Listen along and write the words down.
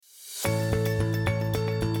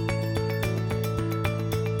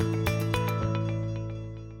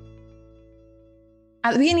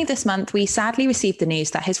At the beginning of this month, we sadly received the news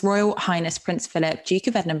that His Royal Highness Prince Philip, Duke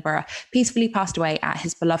of Edinburgh, peacefully passed away at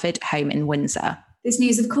his beloved home in Windsor. This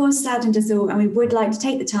news, of course, saddened us all, and we would like to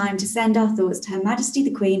take the time to send our thoughts to Her Majesty the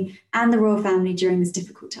Queen and the royal family during this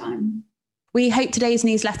difficult time. We hope today's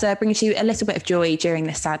newsletter brings you a little bit of joy during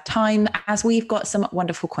this sad time, as we've got some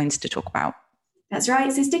wonderful coins to talk about. That's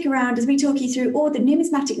right, so stick around as we talk you through all the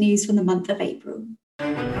numismatic news from the month of April.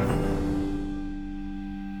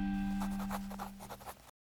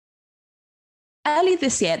 Early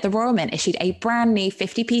this year, the Royal Mint issued a brand new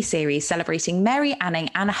 50p series celebrating Mary Anning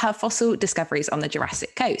and her fossil discoveries on the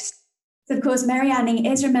Jurassic Coast. So, of course, Mary Anning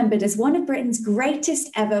is remembered as one of Britain's greatest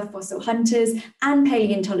ever fossil hunters and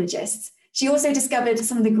paleontologists. She also discovered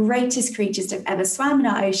some of the greatest creatures to have ever swam in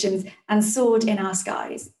our oceans and soared in our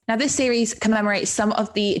skies. Now, this series commemorates some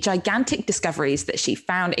of the gigantic discoveries that she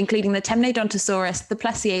found, including the Temnodontosaurus, the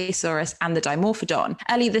Plesiosaurus, and the Dimorphodon.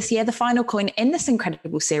 Earlier this year, the final coin in this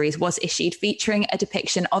incredible series was issued, featuring a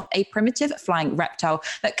depiction of a primitive flying reptile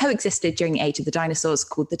that coexisted during the age of the dinosaurs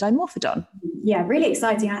called the Dimorphodon. Yeah, really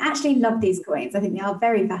exciting. I actually love these coins. I think they are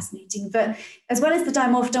very fascinating. But as well as the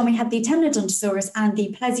Dimorphodon, we had the Temnodontosaurus and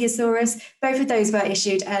the Plesiosaurus. Both of those were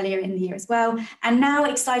issued earlier in the year as well. And now,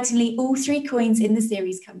 excitingly, all three coins in the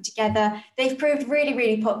series come together. They've proved really,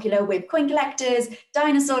 really popular with coin collectors,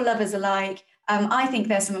 dinosaur lovers alike. I think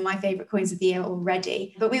they're some of my favourite coins of the year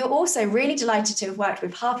already. But we were also really delighted to have worked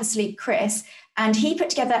with Half Asleep Chris, and he put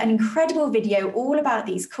together an incredible video all about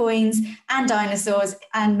these coins and dinosaurs,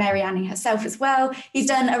 and Mary Anning herself as well. He's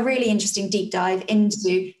done a really interesting deep dive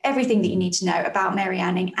into everything that you need to know about Mary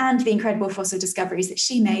Anning and the incredible fossil discoveries that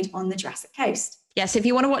she made on the Jurassic Coast. Yes, if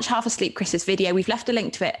you want to watch Half Asleep Chris's video, we've left a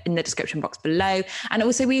link to it in the description box below. And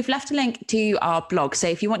also we've left a link to our blog. So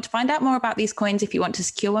if you want to find out more about these coins, if you want to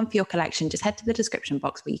secure one for your collection, just head to the description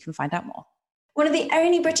box where you can find out more. One of the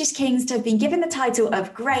only British kings to have been given the title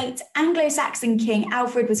of Great, Anglo-Saxon King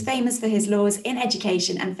Alfred was famous for his laws in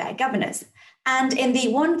education and fair governance. And in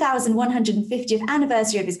the 1150th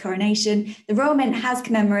anniversary of his coronation, the Royal Mint has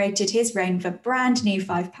commemorated his reign with a brand new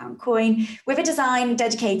 £5 coin with a design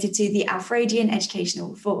dedicated to the Alfredian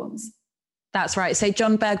educational reforms. That's right. So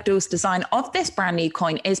John Bergdahl's design of this brand new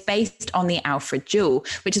coin is based on the Alfred jewel,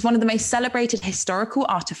 which is one of the most celebrated historical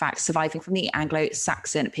artifacts surviving from the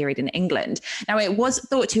Anglo-Saxon period in England. Now, it was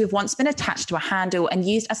thought to have once been attached to a handle and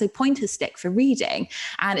used as a pointer stick for reading,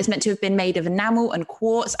 and it's meant to have been made of enamel and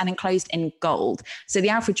quartz and enclosed in gold. So the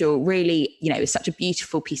Alfred jewel really, is such a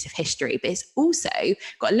beautiful piece of history, but it's also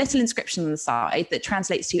got a little inscription on the side that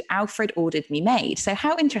translates to Alfred ordered me made. So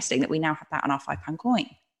how interesting that we now have that on our £5 coin.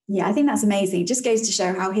 Yeah, I think that's amazing. It just goes to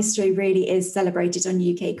show how history really is celebrated on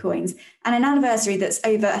UK coins. And an anniversary that's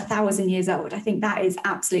over 1,000 years old, I think that is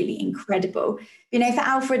absolutely incredible. For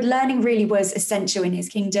Alfred, learning really was essential in his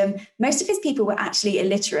kingdom. Most of his people were actually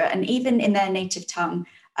illiterate, and even in their native tongue,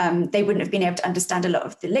 they wouldn't have been able to understand a lot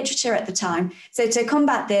of the literature at the time. So to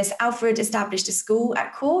combat this, Alfred established a school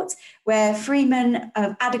at court where freemen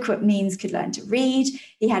of adequate means could learn to read.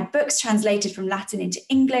 He had books translated from Latin into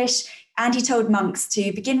English, and he told monks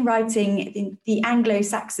to begin writing the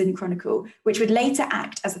Anglo-Saxon Chronicle, which would later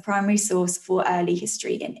act as the primary source for early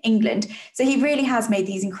history in England. So he really has made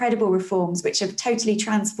these incredible reforms, which have totally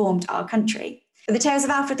transformed our country. But the tales of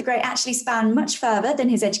Alfred the Great actually span much further than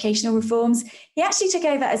his educational reforms. He actually took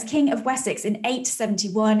over as King of Wessex in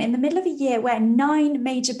 871, in the middle of a year where 9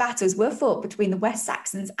 major battles were fought between the West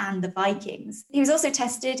Saxons and the Vikings. He was also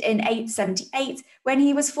tested in 878 when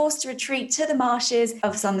he was forced to retreat to the marshes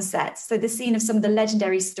of Somerset, so the scene of some of the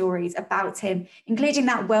legendary stories about him, including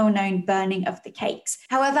that well-known burning of the cakes.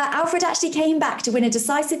 However, Alfred actually came back to win a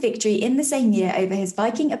decisive victory in the same year over his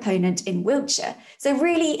Viking opponent in Wiltshire. So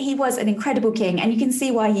really, he was an incredible king, and you can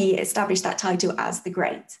see why he established that title as the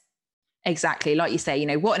Great. Exactly. Like you say,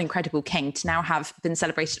 what an incredible king to now have been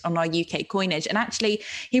celebrated on our UK coinage. And actually,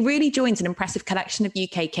 he really joins an impressive collection of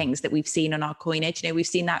UK kings that we've seen on our coinage. We've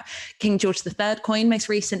seen that King George III coin most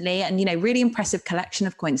recently, and, really impressive collection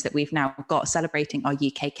of coins that we've now got celebrating our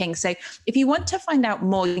UK kings. So if you want to find out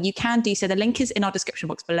more, you can do so. The link is in our description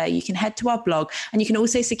box below. You can head to our blog, and you can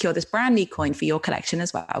also secure this brand new coin for your collection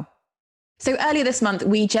as well. So earlier this month,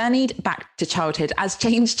 we journeyed back to childhood as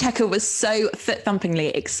James Checker was so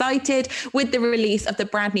foot-thumpingly excited with the release of the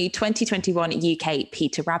brand new 2021 UK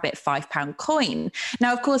Peter Rabbit £5 coin.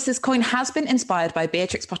 Now, of course, this coin has been inspired by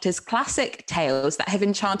Beatrix Potter's classic tales that have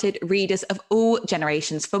enchanted readers of all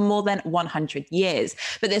generations for more than 100 years.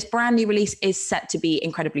 But this brand new release is set to be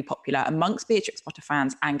incredibly popular amongst Beatrix Potter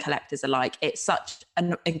fans and collectors alike. It's such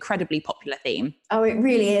an incredibly popular theme. Oh, it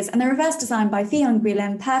really is. And the reverse design by Fionn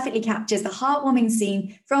Guillen perfectly captures the heartwarming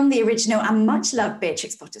scene from the original and much loved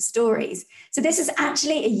Beatrix Potter stories. So this is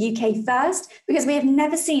actually a UK first because we have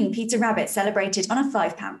never seen Peter Rabbit celebrated on a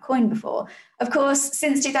 £5 coin before. Of course,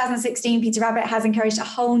 since 2016, Peter Rabbit has encouraged a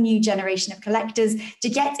whole new generation of collectors to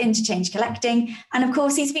get into change collecting. And of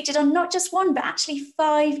course, he's featured on not just one, but actually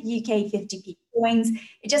 5 UK 50p coins.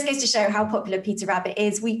 It just goes to show how popular Peter Rabbit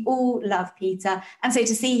is. We all love Peter. And so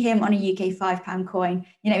to see him on a UK £5 coin,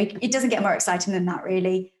 it doesn't get more exciting than that,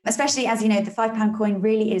 really. Especially as, the £5 coin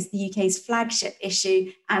really is the UK's flagship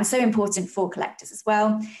issue and so important for collectors as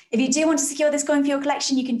well. If you do want to secure this coin for your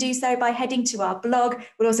collection, you can do so by heading to our blog.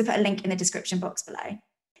 We'll also put a link in the description box below.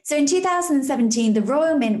 So in 2017, the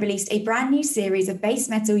Royal Mint released a brand new series of base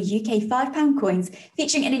metal UK £5 coins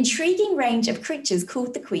featuring an intriguing range of creatures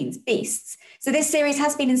called the Queen's Beasts. So this series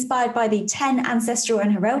has been inspired by the 10 ancestral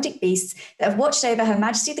and heraldic beasts that have watched over Her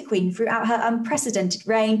Majesty the Queen throughout her unprecedented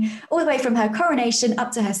reign, all the way from her coronation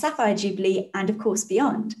up to her Sapphire Jubilee and of course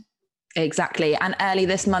beyond. Exactly. And early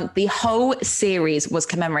this month, the whole series was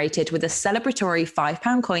commemorated with a celebratory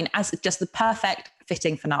 £5 coin as just the perfect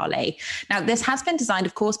fitting finale. Now, this has been designed,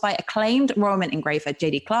 of course, by acclaimed Royal Mint engraver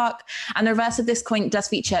JD Clark. And the reverse of this coin does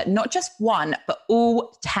feature not just one, but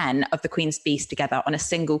all 10 of the Queen's Beasts together on a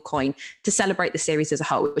single coin to celebrate the series as a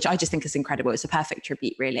whole, which I just think is incredible. It's a perfect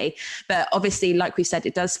tribute, really. But obviously, like we said,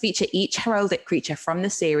 it does feature each heraldic creature from the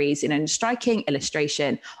series in a striking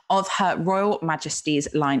illustration of Her Royal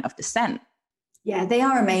Majesty's line of descent. Yeah, they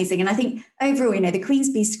are amazing. And I think overall, the Queen's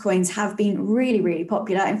Beast coins have been really, really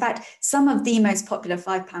popular. In fact, some of the most popular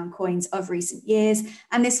 £5 coins of recent years.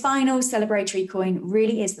 And this final celebratory coin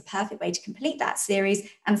really is the perfect way to complete that series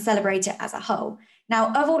and celebrate it as a whole.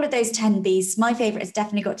 Now, of all of those 10 beasts, my favourite has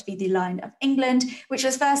definitely got to be the Lion of England, which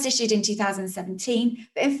was first issued in 2017.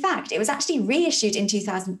 But in fact, it was actually reissued in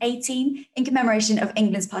 2018 in commemoration of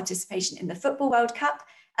England's participation in the Football World Cup.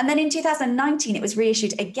 And then in 2019, it was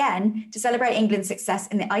reissued again to celebrate England's success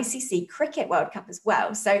in the ICC Cricket World Cup as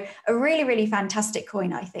well. So a really, really fantastic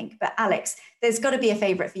coin, I think. But Alex, there's got to be a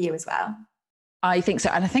favourite for you as well. I think so.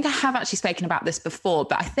 And I think I have actually spoken about this before,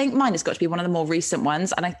 but I think mine has got to be one of the more recent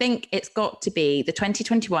ones. And I think it's got to be the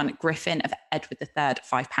 2021 Griffin of Edward III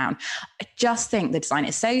 £5. I just think the design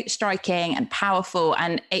is so striking and powerful,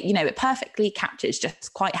 and it perfectly captures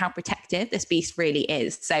just quite how protective this beast really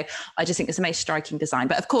is. So I just think it's the most striking design.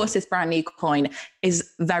 But of course, this brand new coin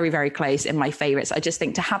is very, very close in my favourites. I just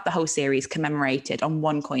think to have the whole series commemorated on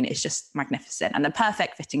one coin is just magnificent and the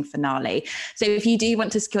perfect fitting finale. So if you do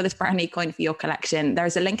want to secure this brand new coin for your collection, there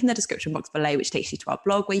is a link in the description box below which takes you to our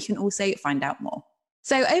blog where you can also find out more.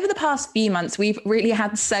 So over the past few months, we've really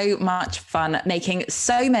had so much fun making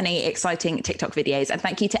so many exciting TikTok videos. And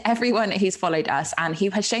thank you to everyone who's followed us and who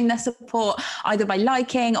has shown their support either by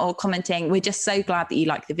liking or commenting. We're just so glad that you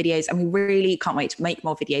like the videos, and we really can't wait to make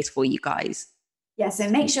more videos for you guys. Yeah, so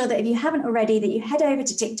make sure that if you haven't already, that you head over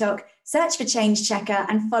to TikTok, search for Change Checker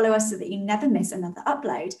and follow us so that you never miss another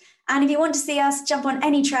upload. And if you want to see us jump on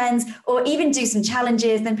any trends or even do some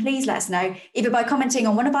challenges, then please let us know, either by commenting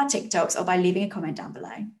on one of our TikToks or by leaving a comment down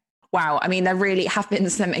below. Wow, I mean, there really have been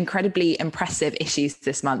some incredibly impressive issues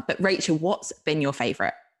this month. But Rachel, what's been your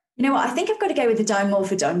favourite? You know what, I think I've got to go with the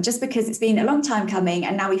Dimorphodon just because it's been a long time coming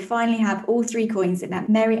and now we finally have all 3 coins in that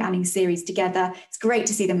Mary Anning series together. It's great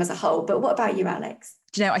to see them as a whole. But what about you, Alex?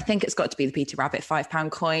 Do you know, I think it's got to be the Peter Rabbit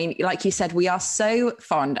 £5 coin. Like you said, we are so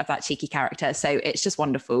fond of that cheeky character. So it's just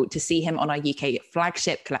wonderful to see him on our UK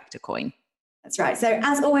flagship collector coin. That's right. So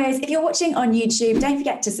as always, if you're watching on YouTube, don't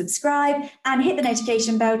forget to subscribe and hit the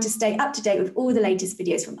notification bell to stay up to date with all the latest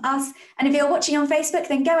videos from us. And if you're watching on Facebook,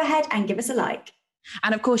 then go ahead and give us a like.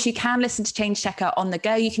 And of course, you can listen to Change Checker on the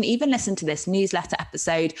go. You can even listen to this newsletter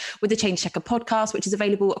episode with the Change Checker podcast, which is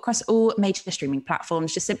available across all major streaming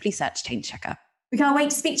platforms. Just simply search Change Checker. We can't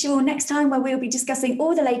wait to speak to you all next time, where we'll be discussing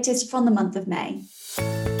all the latest from the month of May.